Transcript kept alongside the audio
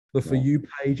The For Yeah. You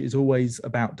page is always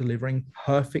about delivering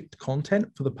perfect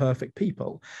content for the perfect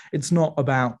people. It's not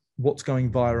about what's going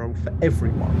viral for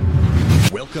everyone.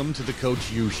 Welcome to the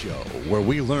Coach U Show, where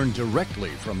we learn directly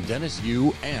from Dennis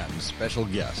Yu and special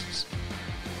guests.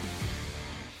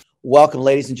 Welcome,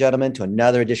 ladies and gentlemen, to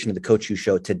another edition of the Coach U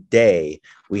Show. Today,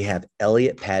 we have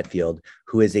Elliot Padfield,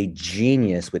 who is a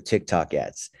genius with TikTok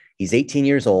ads. He's 18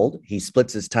 years old. He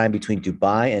splits his time between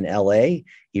Dubai and LA.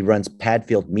 He runs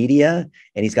Padfield Media,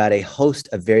 and he's got a host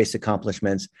of various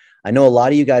accomplishments. I know a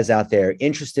lot of you guys out there are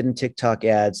interested in TikTok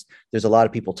ads. There's a lot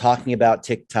of people talking about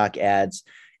TikTok ads.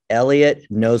 Elliot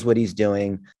knows what he's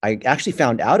doing. I actually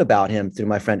found out about him through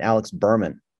my friend Alex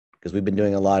Berman, because we've been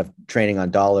doing a lot of training on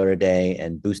dollar a day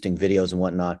and boosting videos and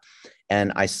whatnot.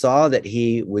 And I saw that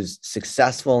he was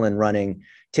successful in running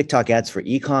TikTok ads for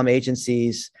e-com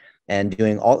agencies and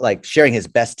doing all, like, sharing his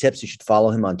best tips. You should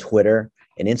follow him on Twitter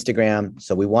and Instagram.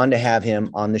 So we wanted to have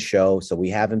him on the show. So we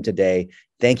have him today.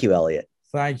 Thank you, Elliot.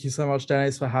 Thank you so much,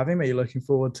 Dennis, for having me. Looking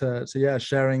forward to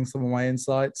sharing some of my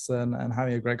insights and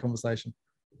having a great conversation.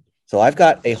 So I've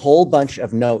got a whole bunch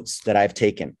of notes that I've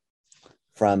taken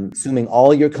from consuming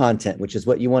all your content, which is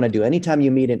what you want to do. Anytime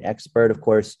you meet an expert, of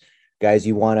course, guys,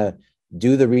 you want to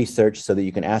do the research so that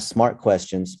you can ask smart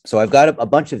questions. So I've got a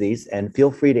bunch of these, and feel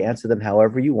free to answer them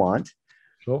however you want.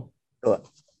 Sure. So,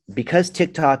 because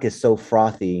TikTok is so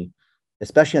frothy,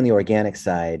 especially on the organic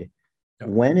side, Yep.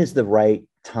 When is the right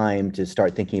time to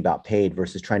start thinking about paid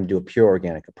versus trying to do a pure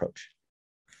organic approach?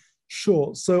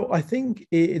 Sure. So I think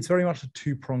it's very much a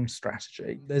two-pronged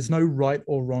strategy. There's no right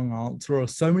or wrong answer. Or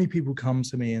so many people come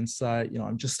to me and say,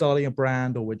 I'm just starting a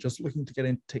brand, or we're just looking to get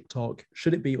into TikTok.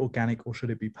 Should it be organic or should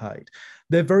it be paid?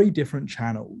 They're very different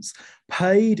channels.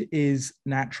 Paid is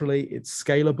naturally, it's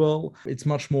scalable, it's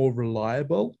much more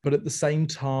reliable, but at the same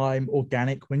time,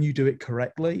 organic, when you do it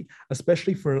correctly,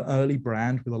 especially for an early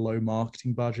brand with a low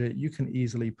marketing budget, you can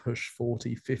easily push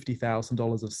 $40,000,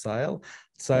 $50,000 of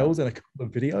sales in a couple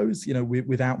of videos,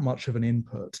 without much of an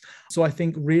input. So I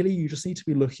think really you just need to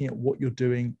be looking at what you're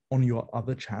doing on your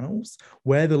other channels,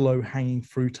 where the low-hanging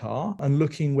fruit are, and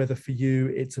looking whether for you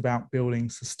it's about building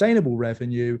sustainable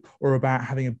revenue or about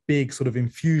having a big sort of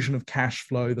infusion of cash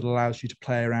flow that allows you to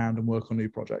play around and work on new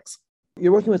projects.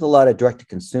 You're working with a lot of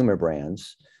direct-to-consumer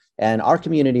brands, and our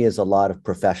community is a lot of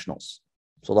professionals.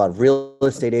 So a lot of real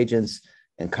estate agents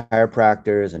and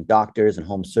chiropractors and doctors and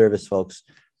home service folks,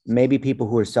 maybe people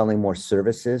who are selling more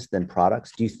services than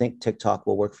products. Do you think TikTok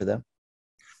will work for them?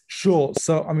 Sure.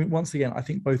 So, once again, I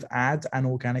think both ads and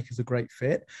organic is a great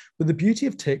fit. But the beauty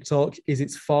of TikTok is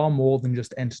it's far more than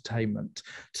just entertainment.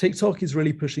 TikTok is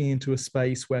really pushing into a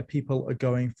space where people are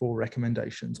going for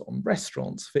recommendations on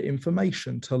restaurants, for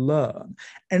information, to learn.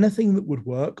 Anything that would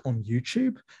work on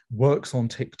YouTube works on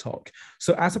TikTok.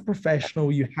 So as a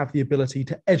professional, you have the ability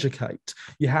to educate.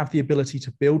 You have the ability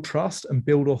to build trust and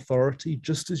build authority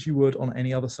just as you would on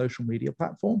any other social media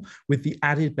platform, with the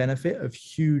added benefit of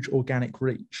huge organic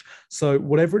reach. So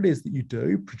whatever it is that you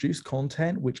do, produce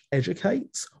content which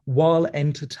educates while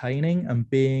entertaining and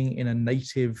being in a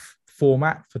native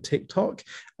format for TikTok,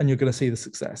 and you're going to see the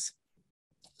success.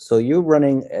 So you're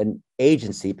running an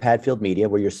agency, Padfield Media,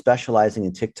 where you're specializing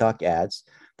in TikTok ads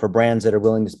for brands that are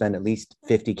willing to spend at least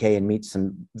 $50K and meet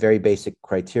some very basic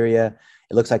criteria.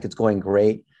 It looks like it's going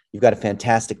great. You've got a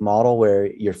fantastic model where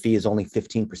your fee is only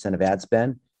 15% of ad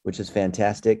spend, which is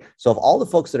fantastic. So of all the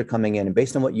folks that are coming in, and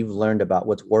based on what you've learned about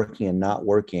what's working and not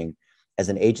working as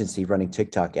an agency running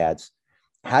TikTok ads,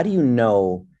 how do you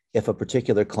know if a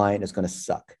particular client is going to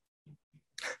suck?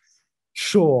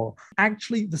 Sure.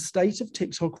 Actually, the state of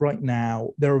TikTok right now,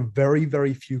 there are very,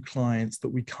 very few clients that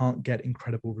we can't get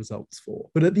incredible results for.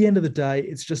 But at the end of the day,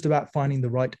 it's just about finding the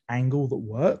right angle that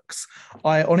works.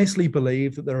 I honestly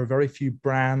believe that there are very few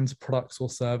brands, products, or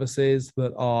services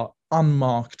that are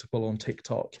unmarketable on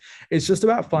TikTok. It's just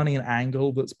about finding an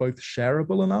angle that's both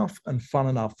shareable enough and fun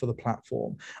enough for the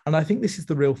platform. And I think this is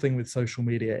the real thing with social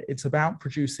media. It's about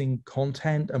producing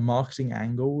content and marketing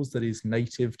angles that is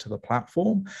native to the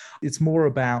platform. It's more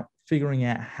about figuring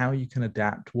out how you can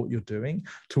adapt what you're doing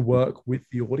to work with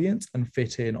the audience and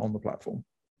fit in on the platform.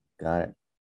 Got it.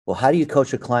 Well, how do you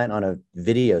coach a client on a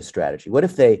video strategy? What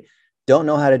if they don't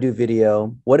know how to do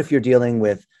video? What if you're dealing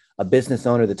with a business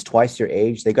owner that's twice your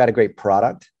age? They got a great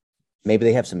product. Maybe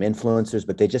they have some influencers,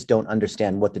 but they just don't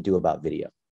understand what to do about video.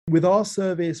 With our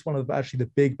service, one of actually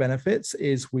the big benefits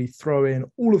is we throw in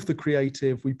all of the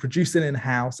creative, we produce it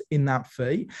in-house in that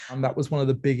fee. And that was one of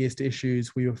the biggest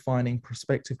issues we were finding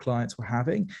prospective clients were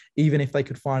having. Even if they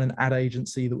could find an ad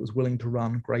agency that was willing to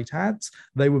run great ads,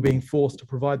 they were being forced to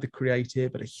provide the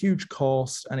creative at a huge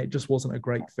cost, and it just wasn't a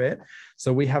great fit.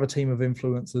 So we have a team of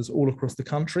influencers all across the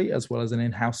country, as well as an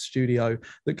in-house studio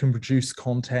that can produce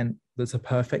content that's a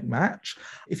perfect match.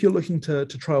 If you're looking to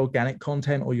try organic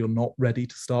content, or you're not ready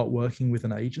to start working with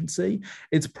an agency,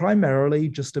 it's primarily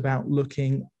just about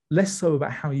looking less so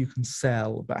about how you can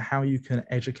sell, but how you can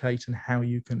educate and how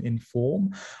you can inform.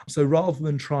 So rather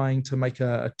than trying to make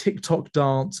a TikTok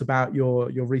dance about your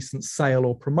recent sale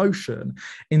or promotion,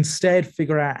 instead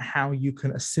figure out how you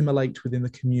can assimilate within the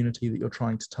community that you're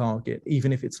trying to target,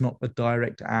 even if it's not a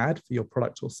direct ad for your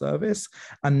product or service.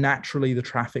 And naturally, the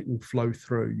traffic will flow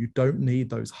through. You don't need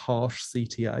those harsh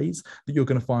CTAs that you're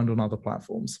going to find on other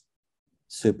platforms.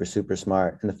 Super, super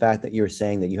smart. And the fact that you were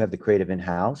saying that you have the creative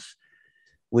in-house,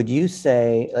 would you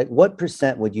say, like, what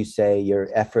percent would you say your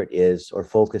effort is or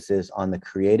focus is on the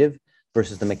creative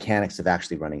versus the mechanics of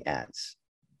actually running ads?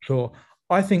 Sure.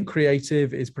 I think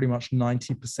creative is pretty much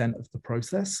 90% of the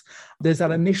process. There's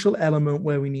that initial element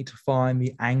where we need to find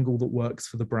the angle that works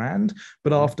for the brand,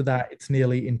 but after that, it's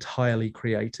nearly entirely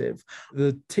creative.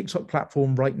 The TikTok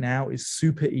platform right now is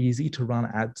super easy to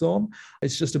run ads on.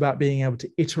 It's just about being able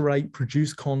to iterate,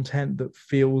 produce content that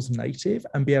feels native,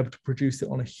 and be able to produce it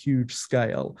on a huge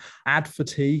scale. Ad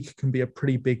fatigue can be a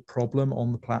pretty big problem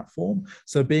on the platform.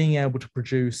 So being able to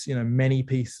produce, many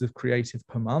pieces of creative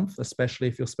per month, especially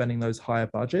if you're spending those high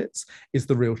budgets, is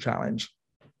the real challenge.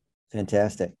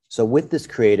 Fantastic. So with this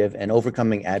creative and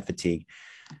overcoming ad fatigue,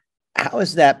 how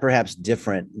is that perhaps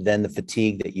different than the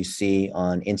fatigue that you see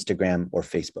on Instagram or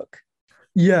Facebook?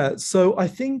 Yeah, so I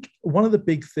think one of the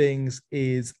big things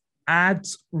is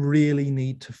ads really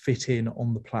need to fit in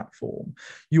on the platform.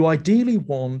 You ideally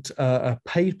want a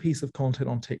paid piece of content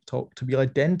on TikTok to be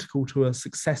identical to a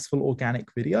successful organic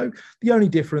video. The only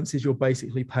difference is you're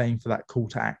basically paying for that call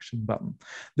to action button.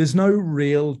 There's no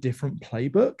real different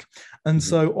playbook. And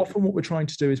so often what we're trying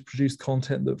to do is produce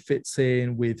content that fits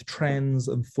in with trends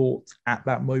and thoughts at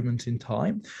that moment in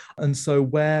time. And so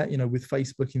where, with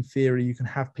Facebook, in theory, you can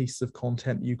have pieces of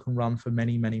content that you can run for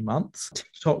many, many months,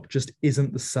 TikTok just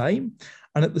isn't the same.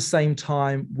 And at the same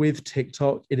time, with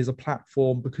TikTok, it is a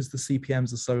platform, because the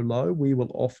CPMs are so low, we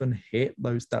will often hit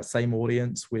that same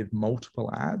audience with multiple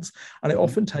ads. And it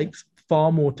often takes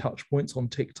far more touch points on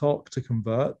TikTok to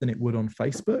convert than it would on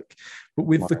Facebook. But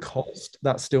with the cost,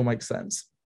 that still makes sense.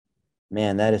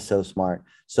 Man, that is so smart.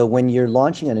 So when you're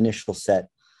launching an initial set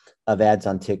of ads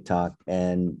on TikTok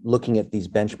and looking at these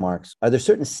benchmarks, are there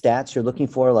certain stats you're looking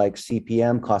for, like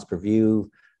CPM, cost per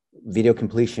view, video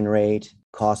completion rate,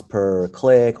 cost per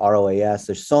click, ROAS?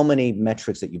 There's so many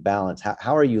metrics that you balance.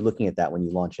 How are you looking at that when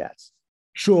you launch ads?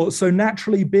 Sure. So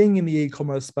naturally, being in the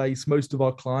e-commerce space, most of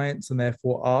our clients, and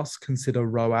therefore us, consider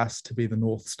ROAS to be the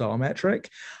North Star metric.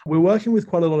 We're working with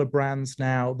quite a lot of brands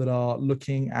now that are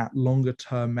looking at longer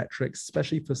term metrics,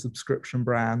 especially for subscription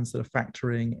brands that are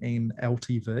factoring in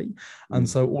LTV. And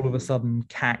so all of a sudden,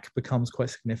 CAC becomes quite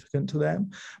significant to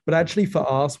them. But actually for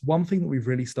us, one thing that we've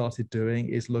really started doing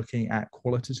is looking at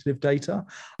qualitative data.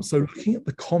 So looking at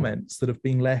the comments that have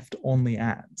been left on the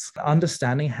ads,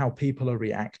 understanding how people are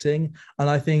reacting. And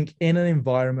I think in an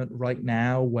environment right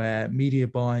now where media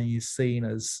buying is seen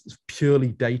as purely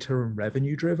data and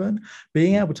revenue driven,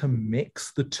 being able to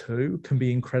mix the two can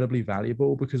be incredibly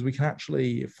valuable, because we can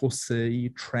actually foresee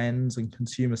trends and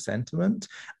consumer sentiment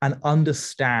and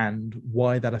understand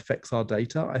why that affects our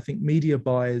data. I think media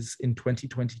buyers in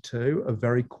 2022 are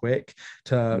very quick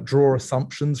to draw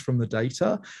assumptions from the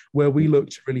data, where we look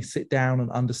to really sit down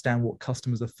and understand what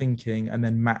customers are thinking and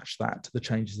then match that to the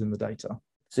changes in the data.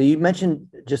 So you mentioned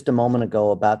just a moment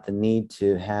ago about the need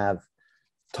to have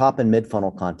top and mid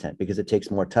funnel content, because it takes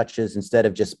more touches instead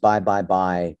of just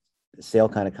buy, sale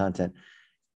kind of content.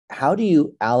 How do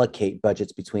you allocate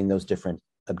budgets between those different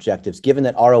objectives, given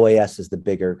that ROAS is the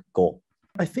bigger goal?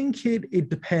 I think it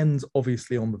depends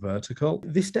obviously on the vertical.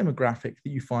 This demographic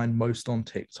that you find most on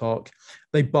TikTok,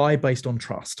 they buy based on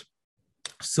trust.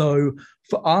 So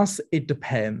for us, it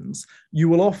depends. You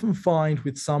will often find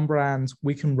with some brands,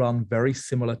 we can run very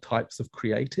similar types of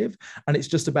creative, and it's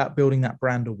just about building that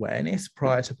brand awareness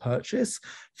prior to purchase.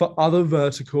 For other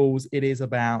verticals, it is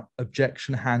about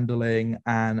objection handling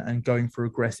and going for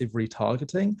aggressive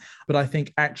retargeting. But I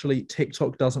think actually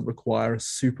TikTok doesn't require a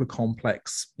super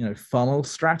complex, funnel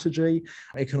strategy.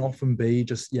 It can often be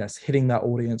just, hitting that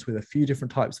audience with a few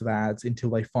different types of ads until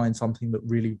they find something that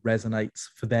really resonates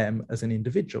for them as an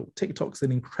individual. TikTok TikTok's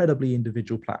an incredibly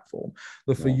individual platform.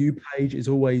 The For You page is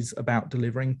always about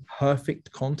delivering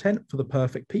perfect content for the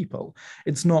perfect people.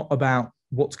 It's not about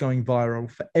what's going viral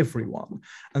for everyone.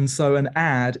 And so an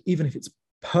ad, even if it's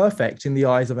perfect in the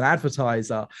eyes of an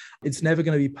advertiser, it's never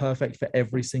going to be perfect for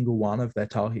every single one of their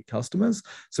target customers.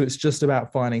 So it's just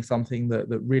about finding something that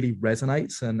really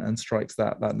resonates and strikes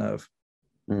that nerve.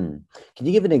 Can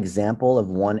you give an example of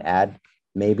one ad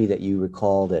maybe that you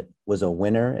recall that was a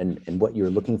winner, and what you're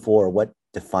looking for, or what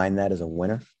defined that as a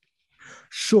winner?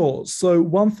 Sure. So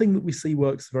one thing that we see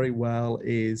works very well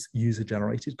is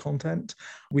user-generated content.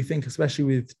 We think, especially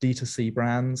with D2C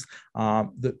brands,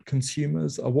 that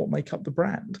consumers are what make up the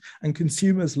brand, and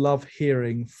consumers love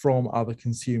hearing from other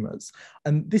consumers.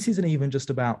 And this isn't even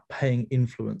just about paying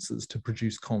influencers to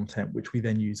produce content, which we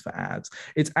then use for ads.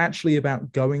 It's actually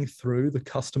about going through the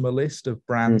customer list of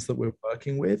brands that we're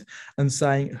working with and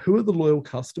saying, who are the loyal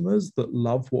customers that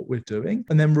love what we're doing,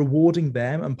 and then rewarding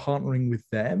them and partnering with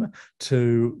them to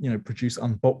produce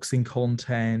unboxing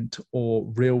content or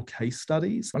real case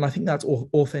studies. And I think that's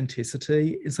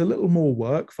authenticity. It's a little more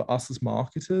work for us as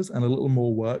marketers and a little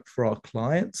more work for our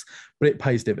clients, but it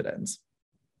pays dividends.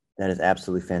 That is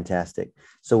absolutely fantastic.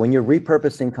 So when you're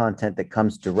repurposing content that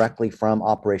comes directly from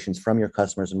operations, from your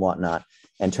customers and whatnot,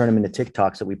 and turn them into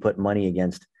TikToks that we put money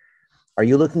against, are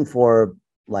you looking for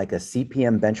like a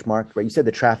CPM benchmark, right? You said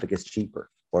the traffic is cheaper,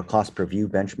 or cost per view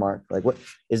benchmark? Like, what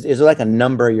is there like a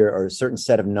number or a certain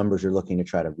set of numbers you're looking to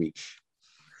try to reach?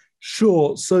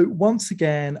 Sure. So once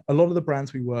again, a lot of the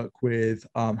brands we work with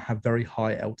have very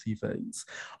high LTVs.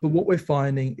 But what we're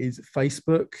finding is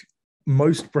Facebook,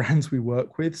 most brands we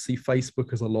work with see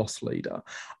Facebook as a loss leader.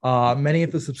 Many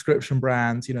of the subscription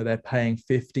brands, they're paying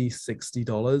 $50,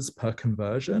 $60 per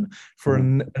conversion for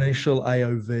an initial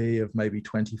AOV of maybe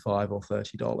 $25 or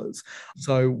 $30.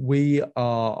 So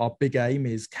our big aim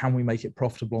is, can we make it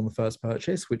profitable on the first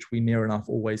purchase, which we near enough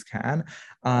always can.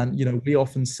 And, we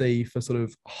often see for sort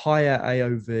of higher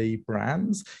AOV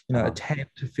brands, a $10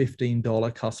 to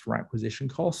 $15 customer acquisition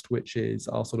cost, which is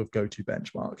our sort of go-to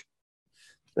benchmark.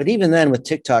 But even then, with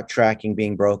TikTok tracking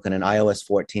being broken and iOS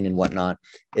 14 and whatnot,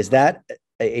 is that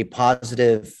a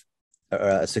positive,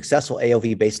 a successful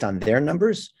AOV based on their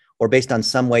numbers, or based on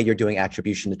some way you're doing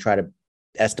attribution to try to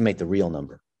estimate the real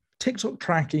number? TikTok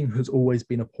tracking has always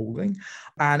been appalling.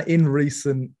 And in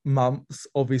recent months,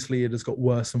 obviously, it has got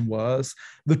worse and worse.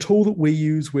 The tool that we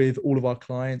use with all of our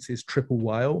clients is Triple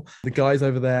Whale. The guys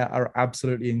over there are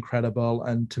absolutely incredible.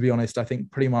 And to be honest, I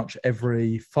think pretty much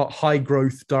every high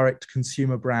growth direct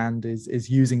consumer brand is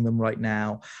using them right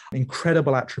now.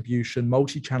 Incredible attribution,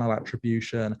 multi-channel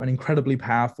attribution, and incredibly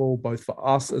powerful, both for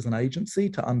us as an agency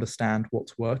to understand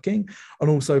what's working, and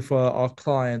also for our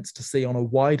clients to see on a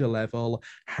wider level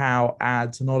how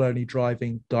ads are not only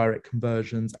driving direct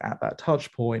conversions at that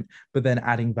touch point, but then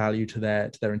adding value to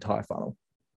their entire funnel.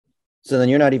 So then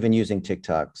you're not even using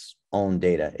TikTok's own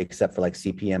data, except for like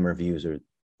CPM reviews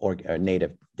or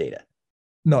native data?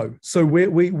 No. So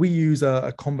we use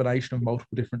a combination of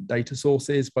multiple different data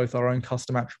sources, both our own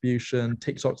custom attribution,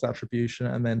 TikTok's attribution,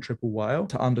 and then Triple Whale,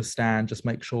 to understand, just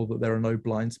make sure that there are no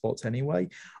blind spots anyway.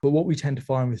 But what we tend to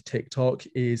find with TikTok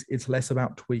is it's less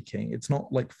about tweaking. It's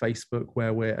not like Facebook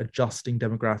where we're adjusting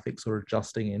demographics or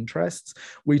adjusting interests.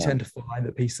 We tend to find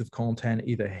that piece of content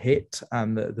either hit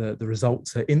and the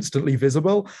results are instantly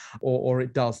visible, or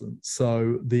it doesn't.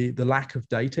 So the lack of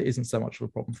data isn't so much of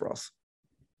a problem for us.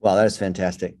 Wow, that is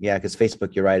fantastic. Yeah, because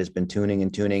Facebook, you're right, has been tuning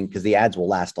because the ads will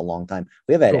last a long time.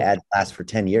 We have had ads last for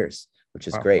 10 years, which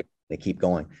is great. They keep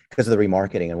going because of the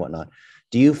remarketing and whatnot.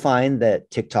 Do you find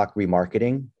that TikTok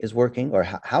remarketing is working, or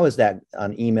how is that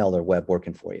on email or web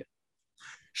working for you?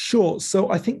 Sure.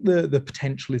 So I think the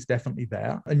potential is definitely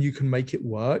there and you can make it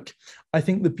work. I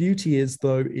think the beauty is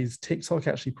TikTok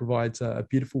actually provides a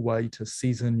beautiful way to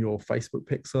season your Facebook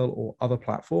pixel or other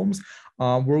platforms.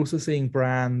 We're also seeing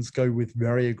brands go with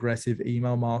very aggressive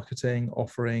email marketing,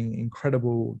 offering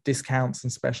incredible discounts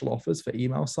and special offers for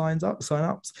email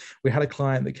sign-ups. We had a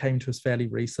client that came to us fairly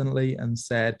recently and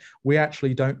said, we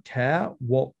actually don't care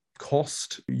what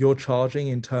cost you're charging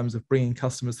in terms of bringing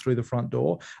customers through the front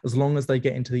door. As long as they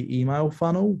get into the email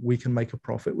funnel, we can make a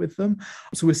profit with them.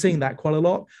 So we're seeing that quite a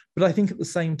lot. But I think at the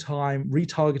same time,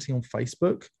 retargeting on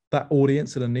Facebook, that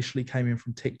audience that initially came in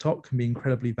from TikTok, can be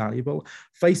incredibly valuable.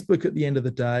 Facebook at the end of the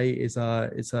day is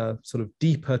a sort of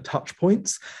deeper touch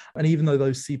points. And even though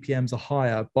those CPMs are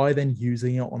higher, by then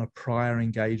using it on a prior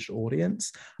engaged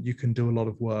audience, you can do a lot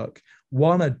of work.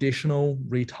 One additional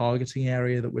retargeting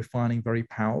area that we're finding very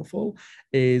powerful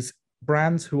is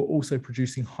brands who are also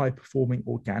producing high-performing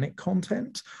organic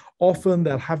content, often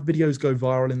they'll have videos go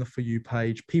viral in the For You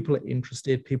page. People are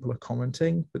interested, people are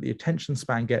commenting, but the attention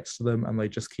span gets to them and they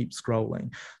just keep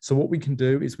scrolling. So what we can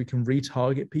do is we can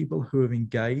retarget people who have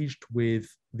engaged with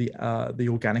the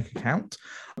organic account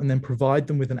and then provide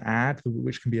them with an ad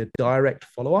which can be a direct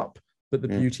follow-up. But the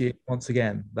beauty is, once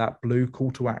again, that blue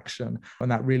call to action,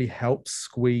 and that really helps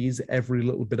squeeze every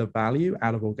little bit of value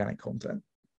out of organic content.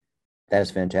 That is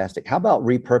fantastic. How about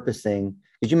repurposing?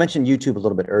 Because you mentioned YouTube a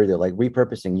little bit earlier, like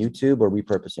repurposing YouTube or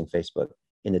repurposing Facebook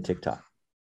into TikTok.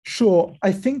 Sure.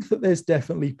 I think that there's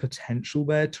definitely potential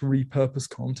there to repurpose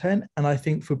content. And I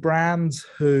think for brands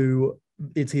who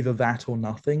it's either that or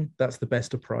nothing, that's the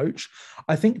best approach.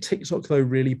 I think TikTok, though,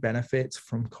 really benefits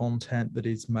from content that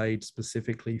is made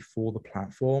specifically for the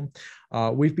platform.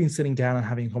 We've been sitting down and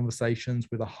having conversations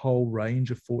with a whole range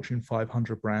of Fortune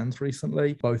 500 brands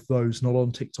recently, both those not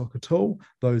on TikTok at all,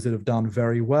 those that have done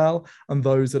very well, and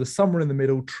those that are somewhere in the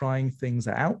middle trying things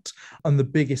out. And the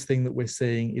biggest thing that we're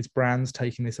seeing is brands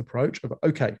taking this approach of,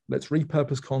 okay, let's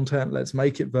repurpose content, let's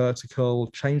make it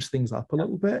vertical, change things up a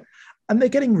little bit. And they're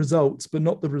getting results, but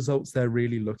not the results they're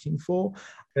really looking for.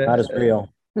 Not as real.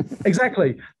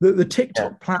 Exactly. The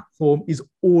TikTok platform is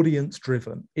audience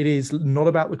driven. It is not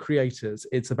about the creators,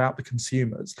 it's about the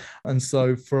consumers. And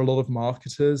so for a lot of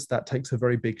marketers, that takes a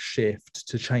very big shift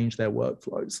to change their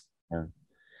workflows. Yeah.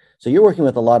 So you're working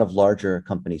with a lot of larger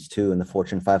companies too, in the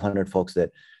Fortune 500 folks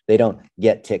that they don't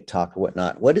get TikTok or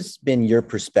whatnot. What has been your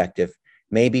perspective?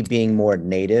 Maybe being more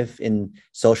native in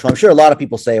social. I'm sure a lot of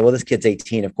people say, well, this kid's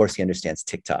 18. Of course, he understands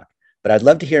TikTok. But I'd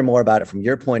love to hear more about it from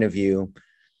your point of view,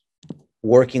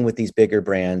 working with these bigger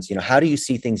brands. You know, how do you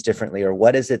see things differently? Or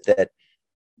what is it that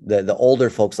the older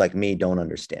folks like me don't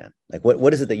understand? Like,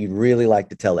 what is it that you'd really like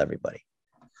to tell everybody?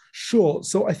 Sure.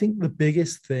 So I think the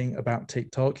biggest thing about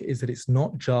TikTok is that it's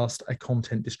not just a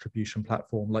content distribution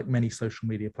platform like many social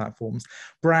media platforms.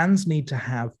 Brands need to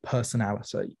have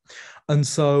personality. And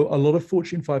so a lot of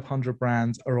Fortune 500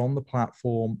 brands are on the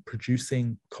platform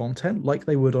producing content like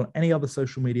they would on any other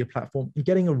social media platform and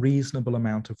getting a reasonable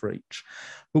amount of reach.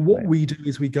 But what we do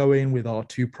is we go in with our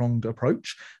two-pronged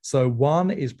approach. So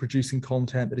one is producing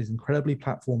content that is incredibly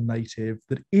platform native,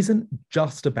 that isn't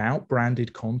just about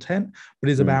branded content, but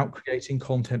is about creating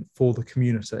content for the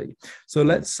community. So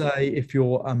let's say if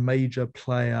you're a major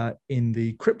player in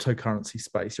the cryptocurrency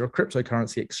space, you're a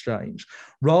cryptocurrency exchange,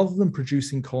 rather than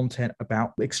producing content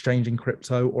about exchanging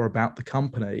crypto or about the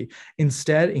company,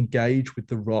 instead engage with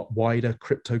the wider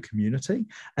crypto community.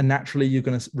 And naturally, you're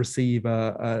going to receive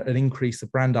an increase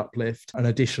of brand uplift and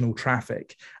additional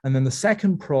traffic. And then the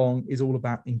second prong is all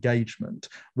about engagement.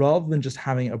 Rather than just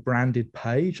having a branded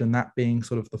page and that being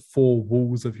sort of the four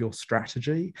walls of your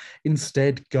strategy,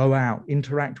 instead go out,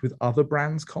 interact with other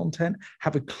brands' content,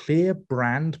 have a clear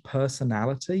brand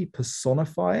personality,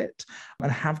 personify it,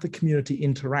 and have the community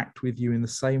interact with you in the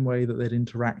same way that they'd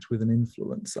interact with an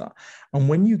influencer. And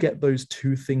when you get those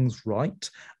two things right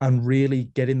and really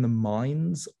get in the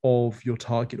minds of your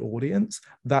target audience,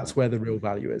 that's where the real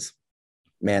value is.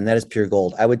 Man, that is pure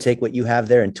gold. I would take what you have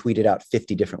there and tweet it out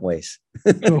 50 different ways.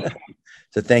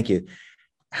 So thank you.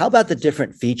 How about the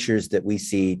different features that we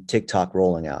see TikTok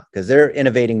rolling out? Because they're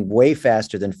innovating way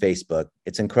faster than Facebook.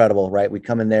 It's incredible, right? We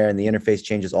come in there and the interface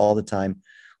changes all the time.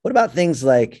 What about things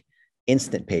like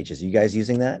instant pages? Are you guys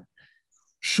using that?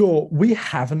 Sure, we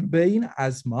haven't been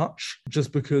as much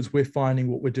just because we're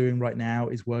finding what we're doing right now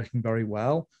is working very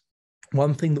well.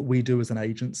 One thing that we do as an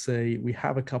agency, we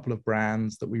have a couple of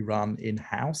brands that we run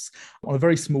in-house on a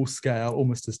very small scale,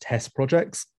 almost as test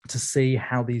projects, to see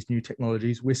how these new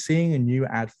technologies. We're seeing a new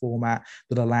ad format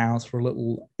that allows for a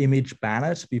little image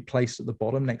banner to be placed at the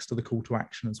bottom next to the call to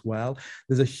action as well.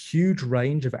 There's a huge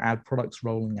range of ad products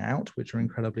rolling out, which are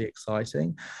incredibly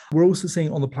exciting. We're also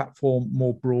seeing on the platform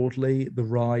more broadly the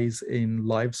rise in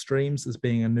live streams as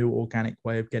being a new organic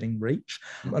way of getting reach,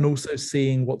 and also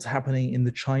seeing what's happening in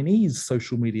the Chinese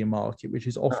social media market, which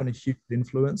is often a huge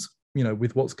influence, you know,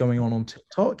 with what's going on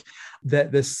TikTok.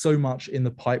 There's so much in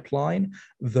the pipeline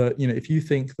that, you know, if you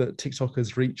think that TikTok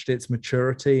has reached its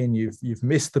maturity and you've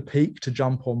missed the peak to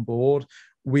jump on board,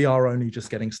 we are only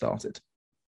just getting started.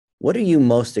 What are you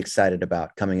most excited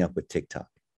about coming up with TikTok?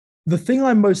 The thing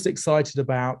I'm most excited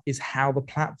about is how the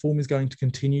platform is going to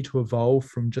continue to evolve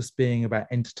from just being about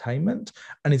entertainment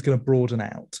and is going to broaden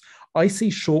out. I see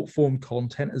short form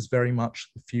content as very much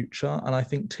the future. And I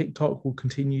think TikTok will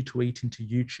continue to eat into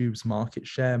YouTube's market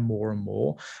share more and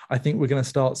more. I think we're going to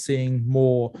start seeing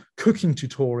more cooking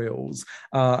tutorials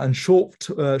and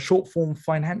short form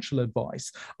financial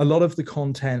advice. A lot of the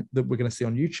content that we're going to see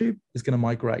on YouTube is going to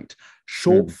migrate.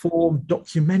 short form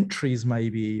documentaries,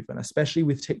 maybe even, especially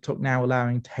with TikTok now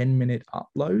allowing 10-minute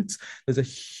uploads. There's a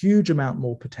huge amount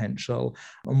more potential.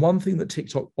 And one thing that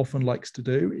TikTok often likes to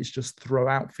do is just throw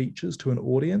out features to an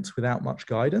audience without much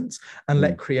guidance and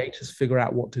let creators figure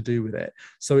out what to do with it.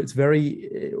 So it's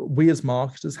we as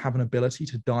marketers have an ability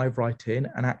to dive right in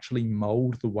and actually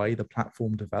mold the way the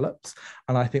platform develops.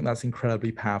 And I think that's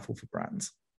incredibly powerful for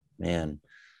brands. Man.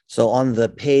 So on the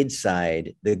paid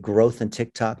side, the growth in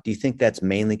TikTok, do you think that's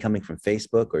mainly coming from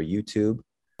Facebook or YouTube?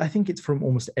 I think it's from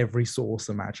almost every source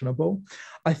imaginable.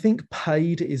 I think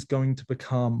paid is going to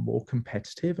become more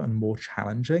competitive and more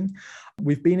challenging.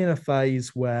 We've been in a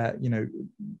phase where,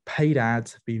 paid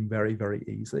ads have been very, very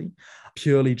easy,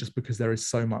 purely just because there is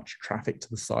so much traffic to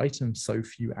the site and so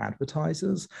few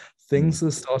advertisers. Things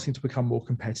are starting to become more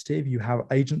competitive. You have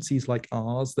agencies like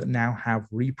ours that now have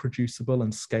reproducible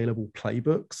and scalable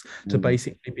playbooks to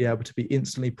basically be able to be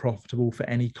instantly profitable for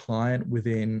any client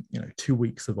within 2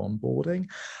 weeks of onboarding.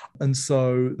 And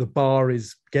so the bar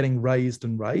is getting raised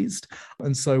and raised.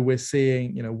 And so we're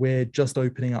seeing, we're just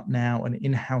opening up now an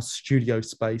in-house studio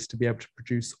space to be able to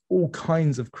produce all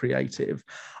kinds of creative.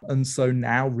 And so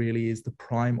now really is the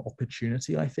prime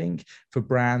opportunity, I think, for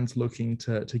brands looking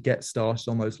to get started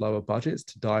on those lower budgets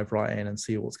to dive right in and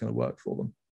see what's going to work for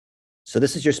them. So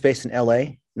this is your space in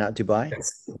LA, not Dubai?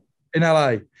 Yes. In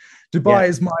LA. Dubai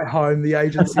is my home. The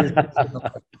agency is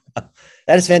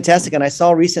That is fantastic. And I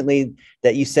saw recently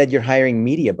that you said you're hiring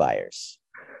media buyers.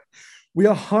 We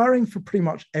are hiring for pretty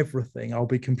much everything, I'll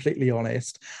be completely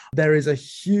honest. There's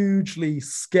huge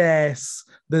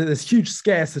scarcity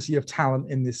of talent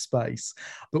in this space,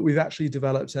 but we've actually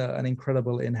developed an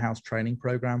incredible in-house training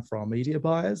program for our media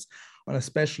buyers. And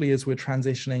especially as we're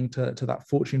transitioning to that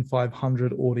Fortune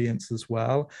 500 audience as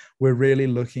well, we're really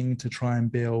looking to try and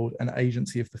build an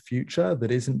agency of the future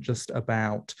that isn't just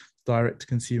about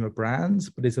direct-to-consumer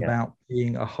brands, but is about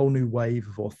being a whole new wave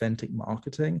of authentic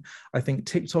marketing. I think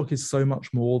TikTok is so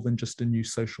much more than just a new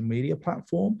social media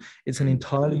platform. It's an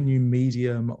entirely new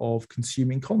medium of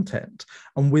consuming content.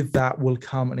 And with that will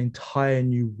come an entire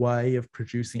new way of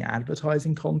producing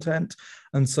advertising content.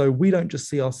 And so we don't just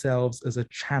see ourselves as a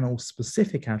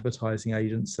channel-specific advertising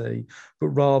agency, but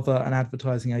rather an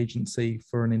advertising agency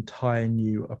for an entire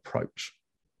new approach.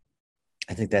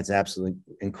 I think that's absolutely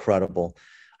incredible.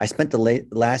 I spent the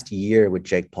last year with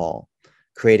Jake Paul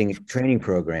creating training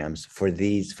programs for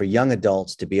young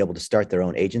adults to be able to start their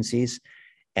own agencies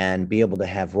and be able to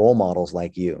have role models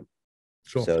like you.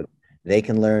 Sure. So they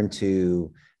can learn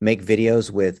to make videos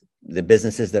with the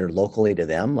businesses that are locally to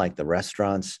them, like the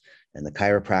restaurants and the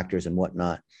chiropractors and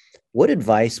whatnot. What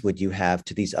advice would you have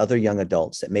to these other young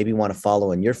adults that maybe want to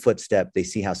follow in your footstep? They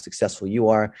see how successful you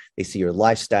are. They see your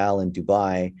lifestyle in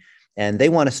Dubai, and they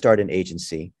want to start an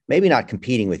agency, maybe not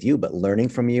competing with you, but learning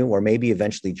from you, or maybe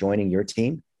eventually joining your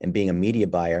team and being a media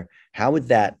buyer. How would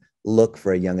that look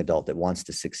for a young adult that wants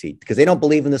to succeed? Because they don't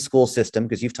believe in the school system,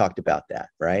 because you've talked about that,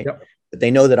 right? Yep. But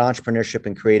they know that entrepreneurship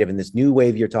and creative and this new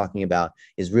wave you're talking about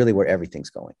is really where everything's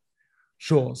going.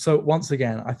 Sure. So once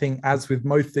again, I think as with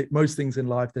most things in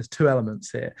life, there's two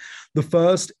elements here. The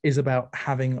first is about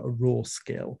having a raw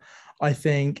skill. I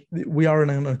think we are in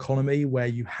an economy where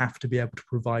you have to be able to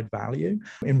provide value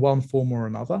in one form or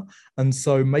another. And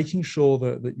so making sure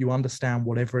that you understand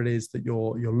whatever it is that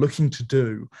you're looking to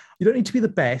do, you don't need to be the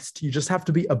best, you just have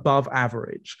to be above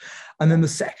average. And then the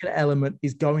second element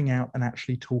is going out and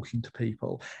actually talking to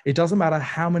people. It doesn't matter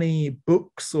how many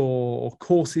books or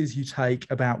courses you take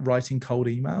about writing cold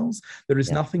emails. There is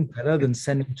nothing better than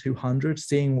sending 200,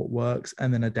 seeing what works,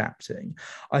 and then adapting.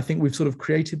 I think we've sort of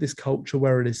created this culture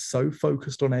where it is so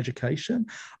focused on education.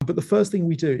 But the first thing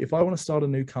we do, if I want to start a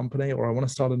new company or I want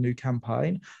to start a new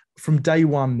campaign, from day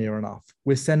one, near enough,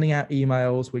 we're sending out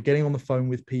emails, we're getting on the phone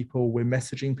with people, we're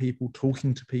messaging people,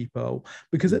 talking to people,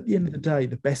 because at the end of the day,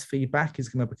 the best feedback is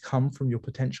going to come from your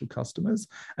potential customers.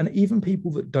 And even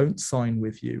people that don't sign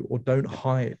with you or don't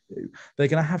hire you, they're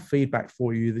going to have feedback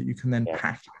for you that you can then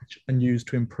package and use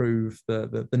to improve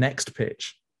the next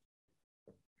pitch.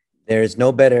 There is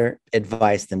no better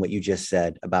advice than what you just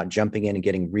said about jumping in and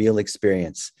getting real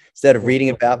experience. Instead of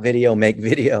reading about video, make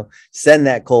video, send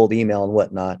that cold email and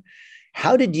whatnot.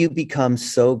 How did you become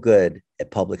so good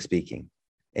at public speaking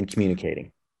and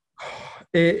communicating?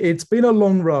 It's been a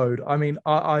long road. I mean,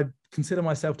 I consider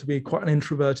myself to be quite an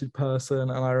introverted person.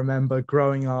 And I remember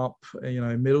growing up,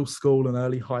 in middle school and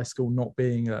early high school, not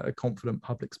being a confident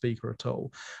public speaker at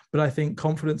all. But I think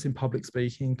confidence in public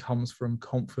speaking comes from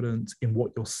confidence in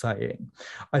what you're saying.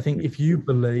 I think if you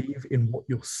believe in what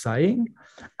you're saying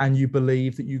and you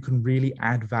believe that you can really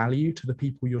add value to the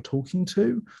people you're talking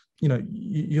to,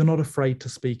 you're not afraid to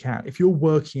speak out. If you're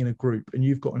working in a group and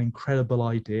you've got an incredible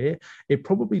idea, it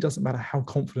probably doesn't matter how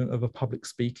confident of a public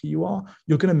speaker you are,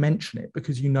 you're going to mention it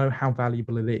because you know how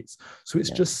valuable it is. So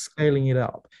it's just scaling it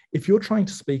up. If you're trying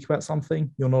to speak about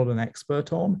something you're not an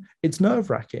expert on, it's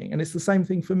nerve-wracking. And it's the same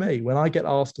thing for me. When I get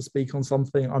asked to speak on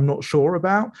something I'm not sure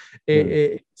about,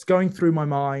 it's going through my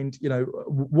mind,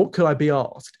 what could I be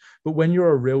asked? But when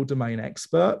you're a real domain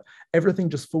expert, everything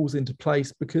just falls into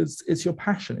place because it's your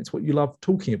passion. It's what you love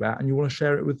talking about and you want to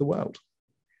share it with the world.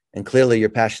 And clearly your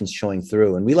passion's showing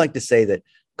through. And we like to say that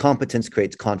competence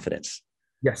creates confidence.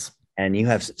 Yes. And you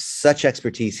have such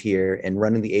expertise here in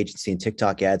running the agency and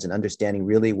TikTok ads and understanding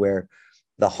really where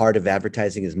the heart of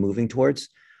advertising is moving towards.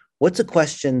 What's a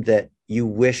question that you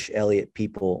wish, Elliot,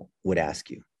 people would ask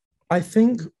you? I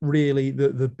think really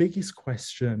the biggest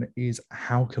question is,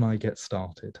 how can I get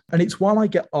started? And it's one I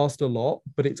get asked a lot,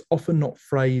 but it's often not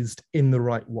phrased in the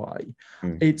right way.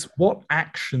 It's, what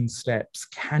action steps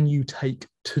can you take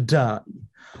today?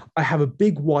 I have a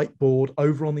big whiteboard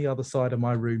over on the other side of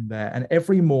my room there, and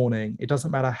every morning, it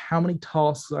doesn't matter how many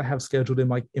tasks I have scheduled in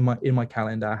my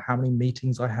calendar, how many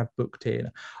meetings I have booked in,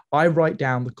 I write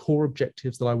down the core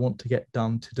objectives that I want to get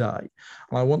done today.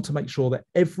 And I want to make sure that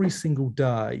every single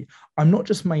day, I'm not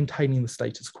just maintaining the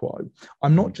status quo.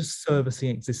 I'm not just servicing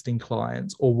existing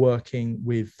clients or working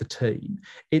with the team.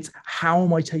 It's, how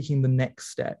am I taking the next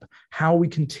step? How are we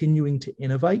continuing to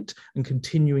innovate and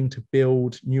continuing to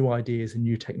build new ideas and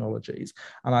new technologies?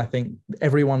 And I think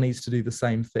everyone needs to do the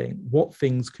same thing. What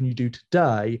things can you do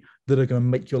today that are going to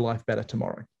make your life better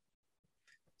tomorrow?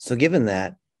 So given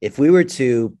that, if we were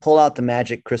to pull out the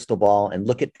magic crystal ball and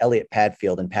look at Elliot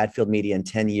Padfield and Padfield Media in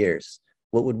 10 years,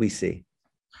 what would we see?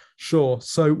 Sure.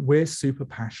 So we're super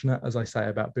passionate, as I say,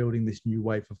 about building this new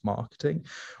wave of marketing.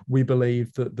 We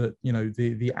believe that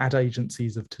the ad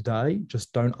agencies of today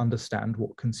just don't understand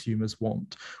what consumers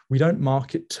want. We don't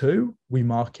market to, we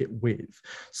market with.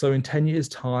 So in 10 years'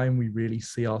 time, we really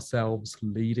see ourselves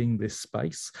leading this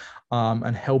space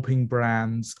and helping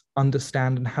brands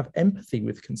understand and have empathy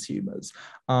with consumers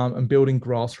and building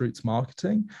grassroots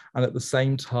marketing. And at the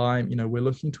same time, we're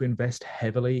looking to invest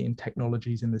heavily in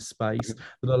technologies in this space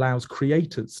that allows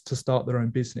creators to start their own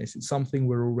business. It's something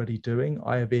we're already doing.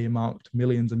 I have earmarked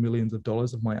millions and millions of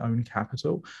dollars of my own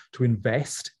capital to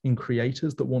invest in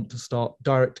creators that want to start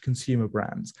direct consumer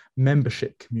brands,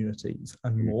 membership communities,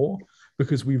 and more,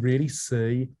 because we really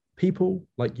see people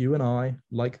like you and I,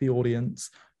 like the audience,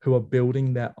 who are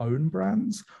building their own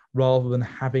brands rather than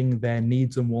having their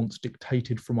needs and wants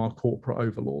dictated from our corporate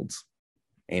overlords.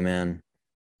 Amen.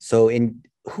 So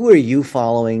who are you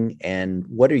following and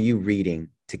what are you reading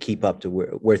to keep up to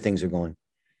where things are going?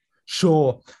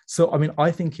 Sure. So,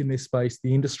 I think in this space,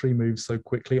 the industry moves so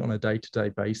quickly on a day-to-day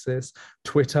basis.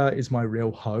 Twitter is my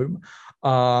real home.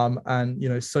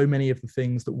 And so many of the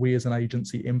things that we as an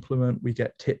agency implement, we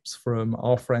get tips from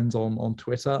our friends on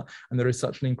Twitter. And there is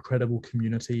such an incredible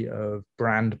community of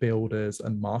brand builders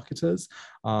and marketers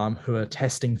who are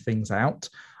testing things out.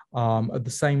 At the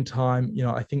same time,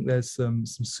 I think there's some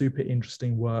super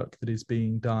interesting work that is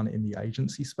being done in the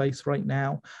agency space right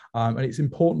now. And it's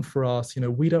important for us,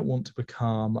 we don't want to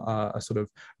become a sort of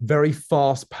very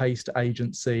fast-paced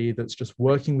agency that's just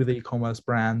working with e-commerce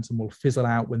brands and will fizzle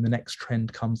out when the next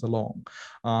trend comes along.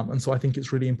 And so I think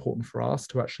it's really important for us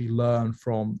to actually learn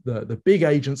from the big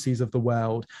agencies of the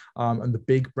world and the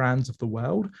big brands of the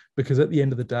world, because at the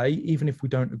end of the day, even if we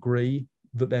don't agree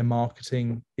that their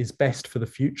marketing is best for the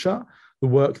future, the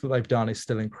work that they've done is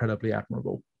still incredibly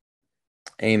admirable.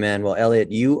 Amen. Well, Elliot,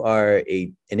 you are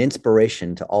an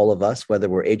inspiration to all of us, whether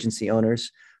we're agency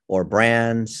owners or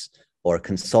brands or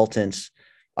consultants.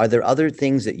 Are there other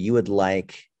things that you would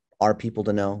like our people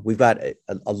to know? We've got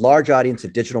a large audience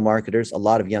of digital marketers, a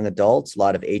lot of young adults, a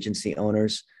lot of agency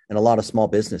owners, and a lot of small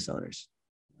business owners.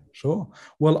 Sure.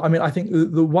 Well, I think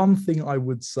the one thing I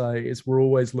would say is we're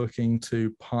always looking to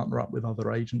partner up with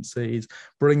other agencies,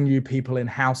 bring new people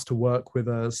in-house to work with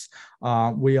us.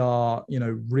 We are,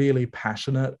 really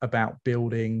passionate about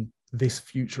building this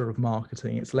future of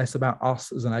marketing. It's less about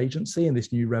us as an agency and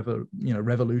this new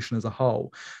revolution as a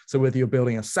whole. So whether you're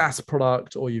building a SaaS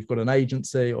product or you've got an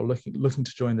agency or looking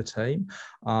to join the team,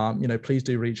 please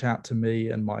do reach out to me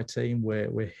and my team.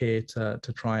 We're here to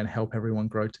try and help everyone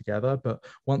grow together. But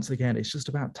once again, it's just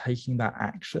about taking that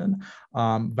action,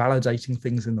 validating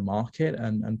things in the market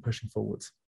and pushing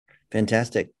forwards.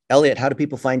 Fantastic. Elliot, how do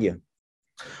people find you?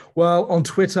 Well, on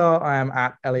Twitter, I am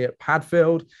at Elliot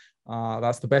Padfield.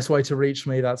 That's the best way to reach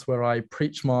me. That's where I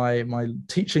preach my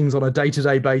teachings on a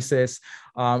day-to-day basis.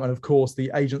 And of course,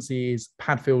 the agency is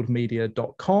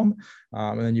padfieldmedia.com.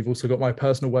 And then you've also got my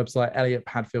personal website,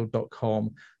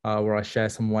 elliotpadfield.com, where I share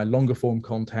some of my longer form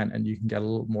content, and you can get a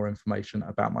little more information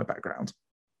about my background.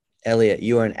 Elliot,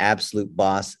 you are an absolute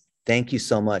boss. Thank you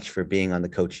so much for being on the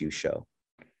Coach U Show.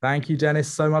 Thank you, Dennis,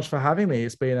 so much for having me.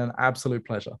 It's been an absolute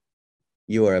pleasure.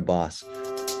 You are a boss.